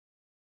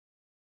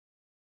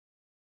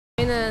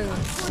저희는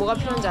뭐가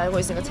필요한지 알고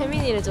있으니까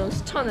채민이를 좀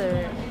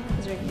추천을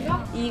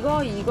해줄게요.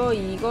 이거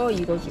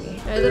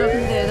중에.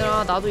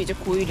 얘들아 나도 이제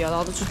고1이야.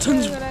 나도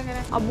추천 좀.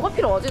 그래. 아 뭐가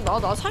필요하지?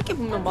 나 살 게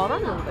분명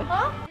많았는데.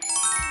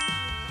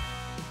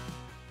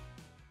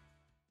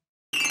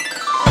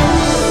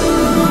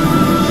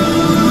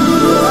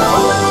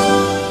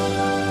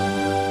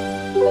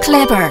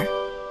 클레버. 안녕!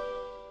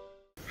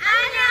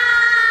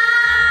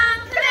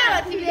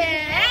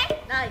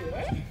 클레버TV의 나의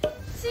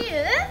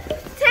시은,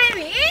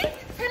 채민,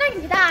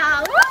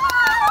 세랑입니다.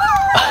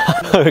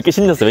 왜 이렇게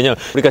신났어? 왜냐면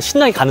우리가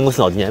신나게 가는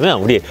곳은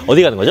어디냐면 우리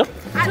어디 가는 거죠?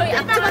 저희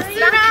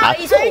아트박스랑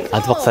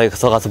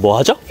아트박스에서 가서 뭐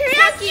하죠?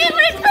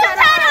 대학기물품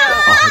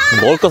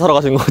사러! 먹을 거 사러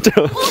가시는 거죠?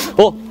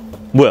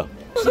 뭐야?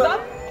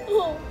 지갑?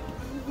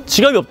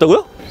 지갑이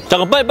없다고요?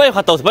 잠깐 빨리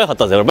갔다 오세요.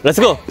 그럼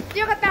렛츠고!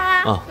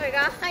 뛰어갔다.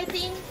 저희가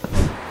화이팅!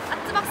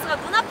 아트박스가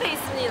눈앞에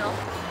있습니다.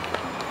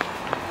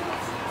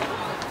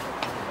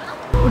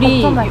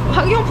 우리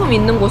학용품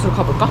있는 곳으로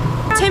가볼까?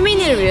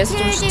 채민이를 위해서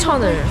좀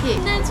추천을.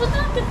 근데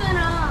초등학교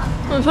때랑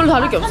별로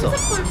다를 게 없어.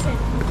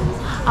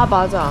 아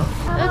맞아.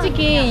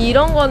 솔직히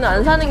이런 거는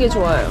안 사는 게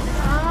좋아요.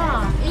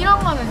 아, 이런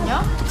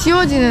거는요?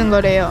 지워지는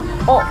거래요.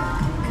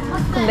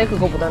 근데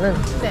그거보다는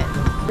네.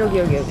 여기.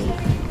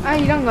 아,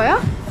 이런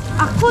거요?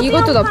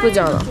 이것도 나쁘지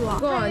않아. 좋아.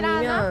 이거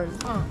아니면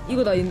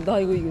이거 나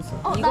이거 있어.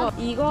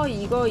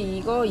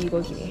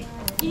 이거 중에.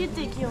 이게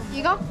되게 귀여워.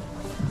 이거?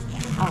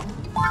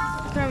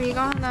 그럼 이거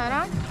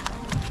하나랑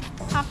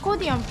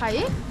아코디언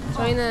파일?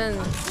 저희는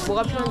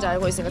뭐가 필요한지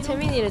알고 있으니까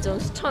채민이를 좀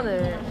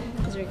추천을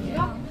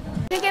해줄게요.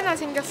 3개나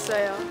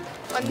생겼어요.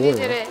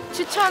 언니들의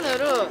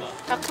추천으로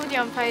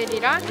아코디언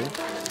파일이랑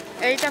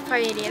L자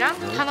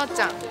파일이랑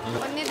단어장.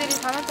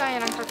 언니들이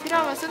단어장이랑 다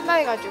필요하면 쓴다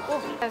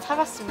해가지고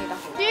사봤습니다.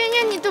 삐윤이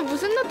언니 또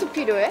무슨 노트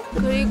필요해?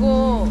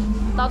 그리고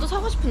나도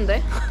사고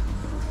싶은데.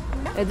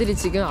 애들이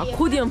지금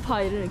아코디언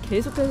파일을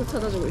계속해서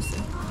찾아주고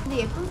있어요.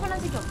 근데 예쁜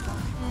파란색이 없다.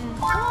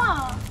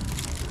 우와!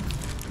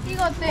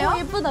 이거 어때요?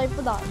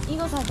 예쁘다.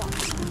 이거 사자.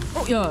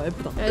 야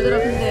예쁘다.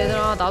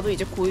 얘들아 나도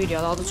이제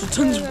고1이야. 나도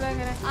추천 좀.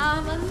 그래.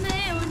 아,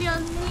 맞네. 우리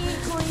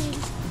언니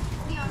고1.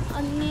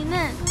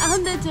 언니는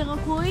근데 제가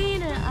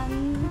고1을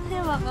안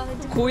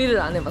해봐가지고. 고1을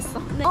안 해봤어?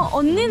 네.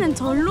 언니는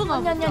절로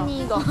가보자.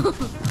 언니 이거.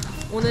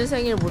 오늘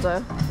생일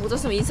모자요? 모자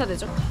쓰면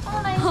인사되죠?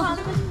 나 이거 안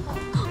해보고 싶다.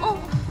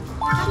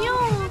 귀여워.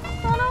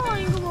 사랑아,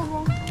 이거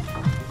봐봐.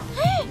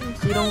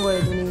 이런 거에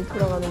눈이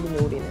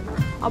돌아가는군요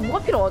우리는. 아 뭐가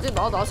필요하지?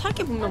 나 살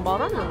게 분명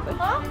많았는데.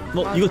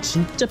 이거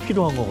진짜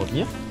필요한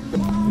거거든요?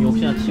 이거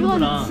혹시나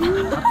친구랑 학교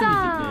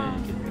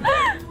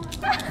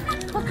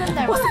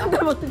있을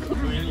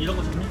때 이런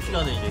거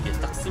점심시간에 이렇게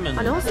딱 쓰면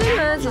아니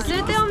헛쓰면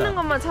쓸데없는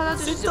것만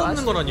찾아주시지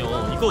쓸데없는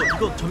거라뇨.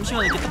 이거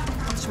점심시간에 이렇게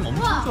딱 쓰면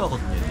엄청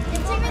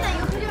좋아하거든요. 채민아,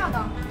 이거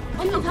필요하다.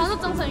 언니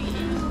단어장 살기.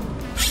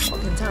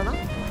 괜찮아?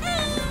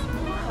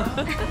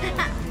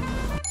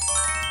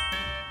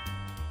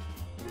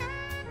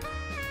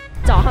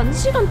 자,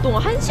 1시간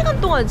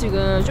동안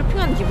지금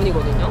쇼핑하는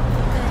기분이거든요.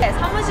 네,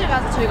 사무실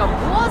가서 저희가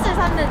무엇을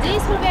샀는지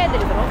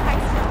소개해드리도록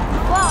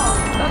하겠습니다.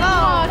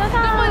 와,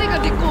 딱 보니까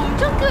네 거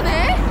엄청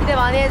크네? 기대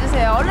많이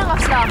해주세요. 얼른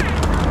갑시다.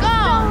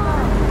 자,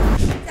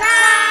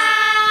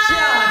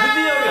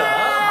 드디어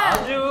우리가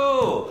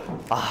아주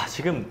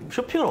지금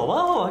쇼핑을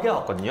어마어마하게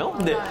왔거든요.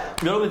 근데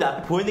여러분들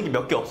앞에 보이는 게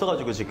몇 개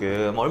없어가지고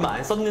지금 얼마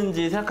안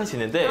썼는지 생각할 수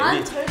있는데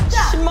우리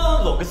 10만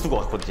원도 넘게 쓰고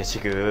왔거든요.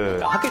 지금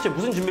학교에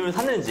무슨 준비물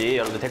샀는지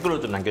여러분들 댓글로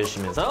좀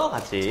남겨주시면서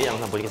같이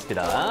영상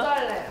보시겠습니다. 먼저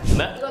할래요.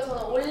 네? 이거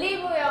저는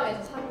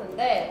올리브영에서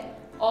샀는데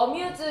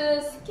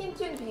어뮤즈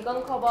스킨튠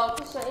비건 커버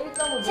쿠션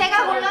 1.5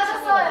 제가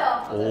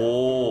골라줬어요.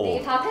 오.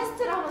 이게 다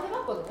테스트를 한번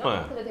해봤거든요.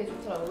 네. 근데 되게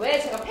좋더라고요. 왜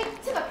제가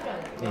팩트가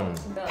필요하냐면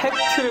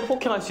팩트를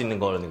폭행할 수 있는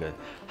거는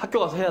학교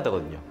가서 해야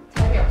되거든요.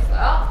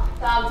 재미없어요.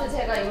 아무튼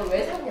제가 이걸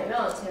왜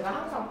샀냐면 제가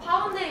항상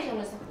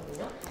파운데이션을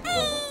샀거든요.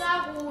 이거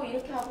짜고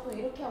이렇게 하고 또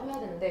이렇게 하고 해야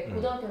되는데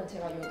고등학교는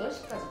제가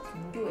 8시까지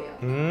등교해요.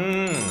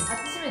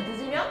 아침에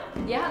늦으면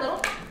얘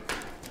하나로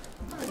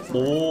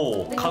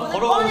오, 걸어가면서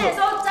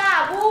꺼내서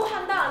짜고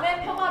한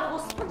다음에 평화르고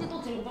스펀지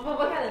또 들고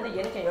빠바박 해야 되는데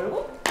얘는 그냥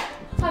열고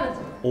하면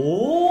돼요.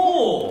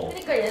 오.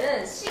 그러니까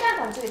얘는 시간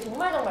단축이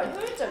정말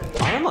효율적이에요.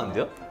 안 하면 안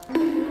돼요?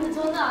 근데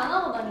저는 안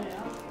하고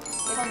다녀요.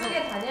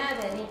 예쁘게 다녀야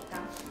되니까.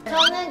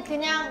 저는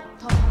그냥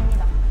더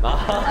잡니다.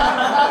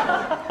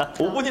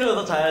 5분이라도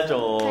더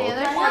자야죠. 저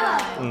 8시에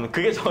일어나요.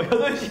 그게 저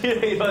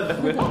 8시에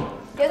일어난다고요?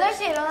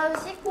 8시에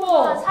일어나서 씻고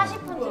한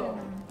 40분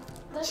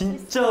지나요.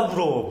 진짜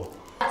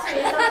부러워. 아침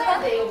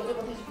일상인데 이거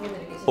무조건 다시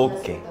보여드리겠습니다.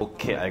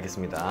 오케이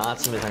알겠습니다.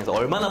 아침 일상에서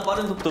얼마나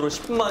빠른 속도로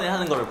 10분 만에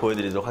하는 걸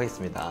보여드리도록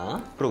하겠습니다.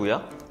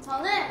 그러고요.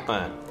 저는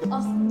네.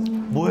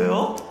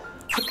 뭐예요?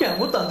 학교에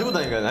아무것도 안 들고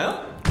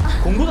다니나요?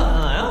 공부도 안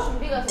하나요?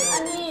 준비가 돼요.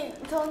 아니,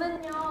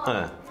 저는요.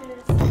 네.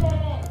 그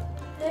집에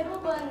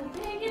대부분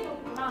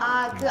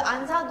필기도구랑 그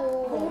안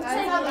사도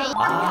도구탓을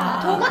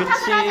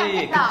하지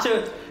않겠다.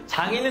 그치.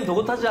 장애는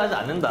도구탓을 하지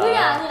않는다. 그게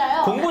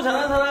아니라요. 공부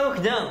잘하는 사람은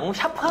그냥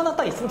샤프 하나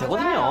딱 있으면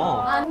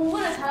되거든요.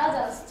 공부를 잘하지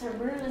않아서 잘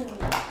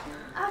모르는데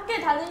학교에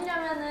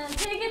다니려면은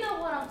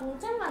필기도구랑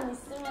공책만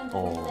있으면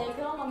되는데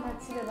그런 건 다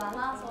집에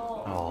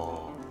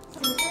많아서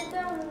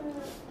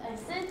쓸데없는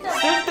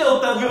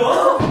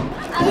뭐라고요?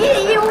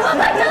 이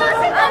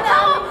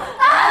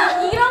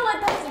 58,000원 이런 걸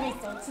탈 수도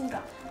있어 진짜.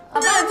 저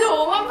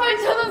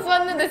 58,000원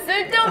샀는데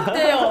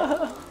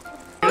쓸데없대요.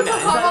 안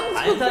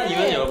산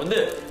이유는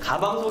여러분들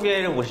가방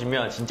소개를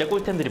보시면 진짜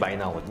꿀템들이 많이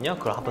나오거든요.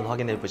 그걸 한번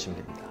확인해 보시면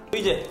됩니다.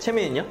 이제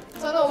채민이는요?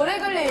 저는 오래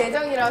걸릴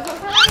예정이라서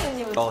사랑이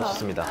언니부터.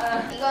 좋습니다.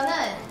 이거는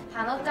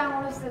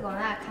단어장으로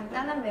쓰거나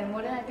간단한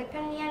메모를 할 때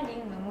편리한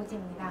링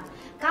메모지입니다.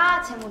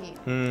 가 제목이에요.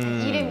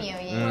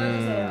 이름이에요.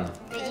 보여주세요.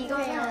 네,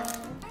 이거는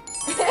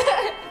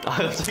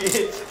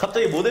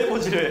갑자기 모델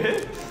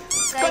포즈를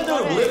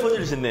습관적으로 모델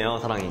포즈를 짓네요,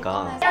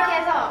 사랑이가. 이렇게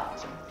해서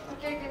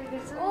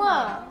쓰는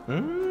우와.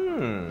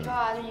 이거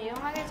아주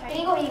유용하게 잘.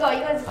 이거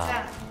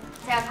진짜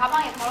제가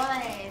가방에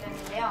걸어다닐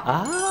예정인데요.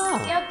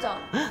 귀엽죠?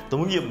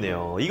 너무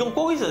귀엽네요. 이건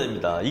꼭 있어야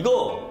됩니다.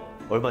 이거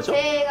얼마죠?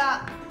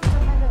 제가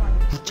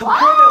 9,800원.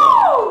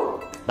 9,800원!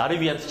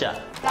 나를 위한 투자.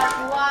 제가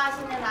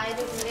좋아하시는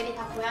아이돌 분들이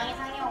다 고양이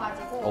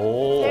상이어가지고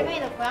오. 별명이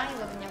다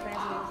고양이거든요. 그래서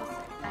이거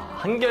샀어요.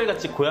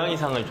 한결같이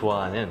고양이상을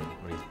좋아하는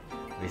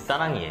우리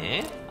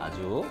사랑이의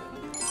아주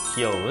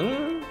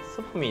귀여운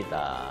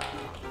소품이다.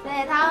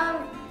 네,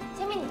 다음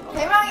채민이 거.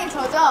 대망의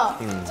저죠?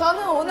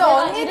 저는 오늘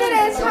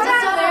언니들의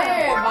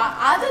사랑을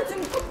아주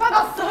듬뿍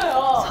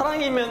받았어요.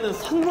 사랑이면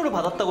선물을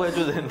받았다고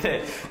해줘야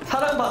되는데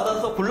사랑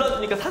받아서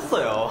골라주니까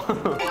샀어요.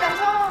 일단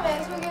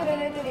처음에 소개를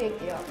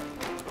해드릴게요.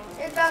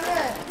 일단은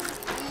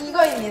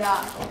이거입니다.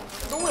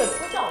 너무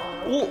예쁘지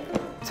않아요? 오!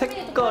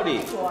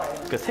 색깔이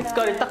그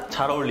색깔이 딱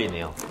잘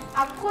어울리네요.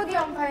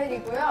 아코디언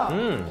파일이고요.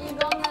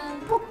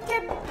 이거는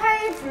포켓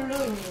파일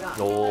블루입니다.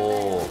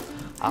 오,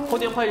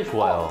 아코디언 파일이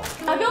좋아요.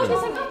 가격이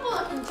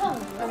생각보다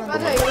괜찮은데.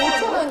 맞아요. 이거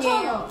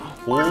 5,000원이에요.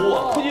 오,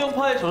 아코디언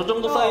파일 저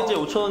정도 사이즈에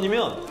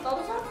 5,000원이면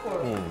나도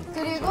살걸.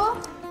 그리고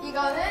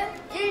이거는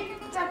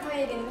일자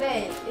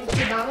파일인데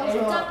이렇게 나눠서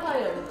L자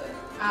파일인데.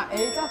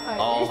 L자 파일.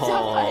 어허,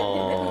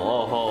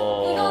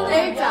 어허. 이거는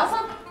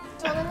L자.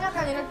 저는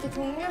약간 이렇게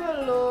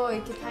종류별로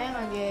이렇게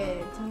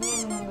다양하게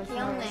정리해놓는 걸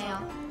귀엽네요.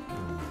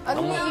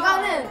 언니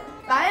이거는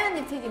나의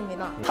언니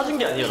픽입니다. 사준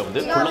게 아니에요,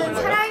 여러분들. 골라준 이거는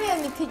거예요. 사랑의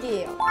언니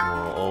픽이에요.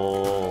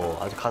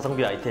 아주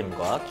가성비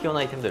아이템과 키워드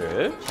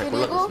아이템들을 잘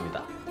그리고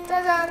골라줬습니다.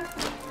 짜잔!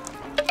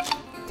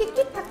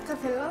 티키타카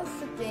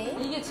밸런스 게임.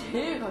 이게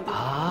제일 가격.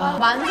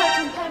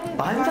 14,800원.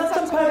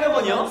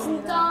 14,800원이요?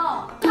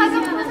 진짜.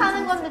 화장품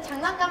사는 건데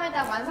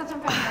장난감에다가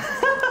 14,800원.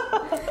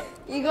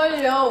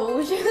 이걸요,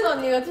 오시은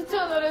언니가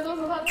추천을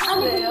해줘서 아니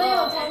샀는데요.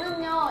 근데요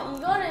저는요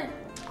이거를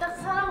딱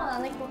사랑은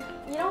안 했고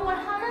이런 걸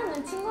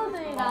하는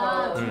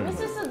친구들이랑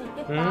재밌을 수도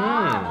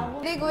있겠다라고.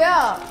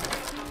 그리고요,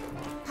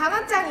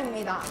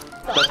 단어장입니다.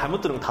 나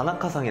잘못 들은 거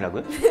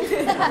다나카상이라고요?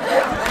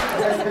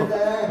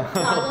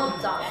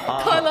 단어장.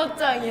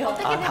 단어장이요.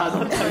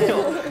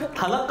 단어장이요?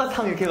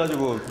 다나카상 이렇게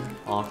해가지고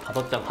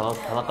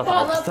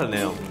다나카상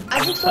비슷하네요.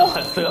 아직도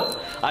봤어요?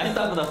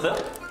 아직도 안 받았어요?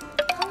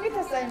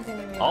 컴퓨터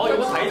사인펜입니다.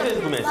 이거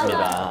다이소에서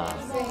구매했습니다.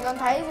 네, 이건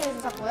다이소에서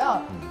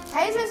샀고요.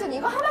 다이소에서는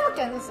이거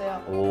하나밖에 안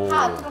샀어요. 오.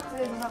 다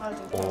아트박스에서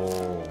사가지고.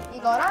 오.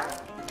 이거랑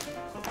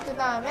그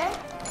다음에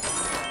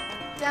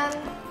짠!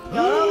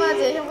 여러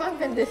가지의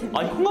형광펜들입니다.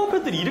 아니,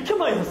 형광펜들이 이렇게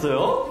많이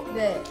샀어요?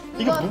 네.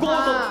 이거 이건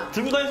무거워서 다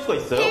들고 다닐 수가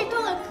있어요?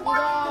 필통을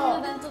이거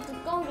근데 또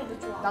두꺼운 게 더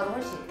좋아. 나도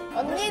훨씬.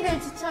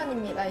 언니들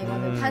추천입니다.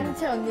 이거는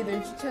단체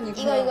언니들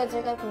추천이고요. 이거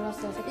제가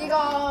골랐어요. 색깔.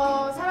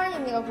 이거 사랑이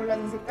언니가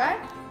골라준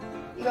색깔.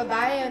 이거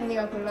나의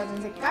언니가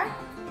골라준 색깔.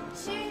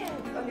 시윤이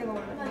언니가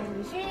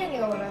골라준 시윤이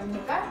언니가 골라준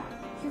색깔.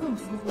 이건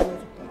누가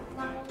골라줬더라?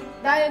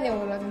 나의 언니가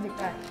골라준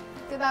색깔.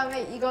 그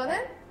다음에 이거는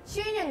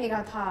시윤이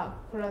언니가 다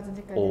골라준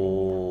색깔이에요.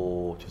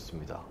 오,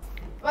 좋습니다.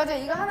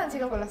 맞아요. 이거 하나는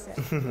제가 골랐어요.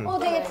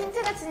 되게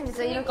틴트같이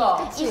생겼어요. 이렇게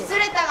그러니까.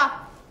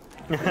 입술에다가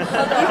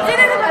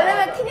입술에서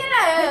바르면 큰일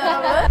나요,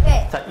 여러분.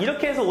 네. 자,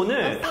 이렇게 해서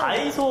오늘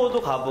다이소도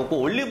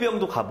가보고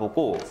올리브영도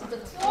가보고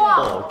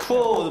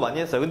투어도 많이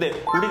했어요. 근데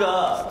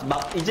우리가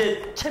막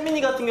이제 채민이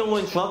같은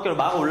경우는 중학교를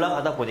막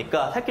올라가다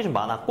보니까 살 게 좀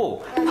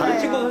많았고 다른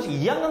친구들 사실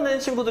 2학년 되는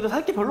친구들은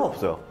살 게 별로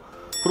없어요.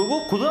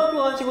 그리고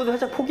고등학교 가는 친구들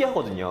살짝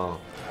포기하거든요.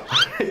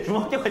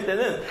 중학교 갈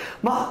때는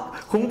막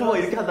공부 막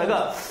이렇게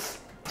하다가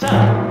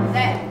자,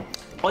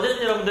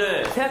 어쨌든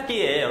여러분들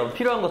새학기에 여러분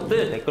필요한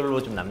것들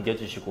댓글로 좀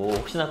남겨주시고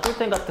혹시나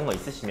꿀템 같은 거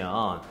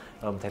있으시면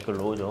여러분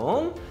댓글로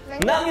좀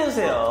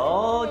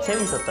남겨주세요.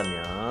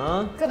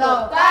 재밌었다면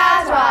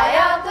구독과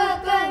좋아요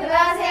꾹꾹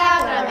눌러주세요.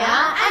 그러면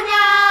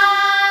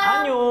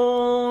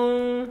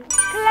안녕.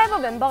 클레버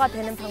멤버가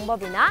되는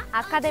방법이나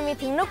아카데미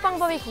등록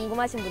방법이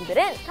궁금하신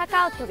분들은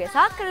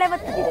카카오톡에서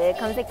클레버TV를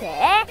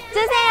검색해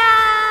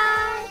주세요.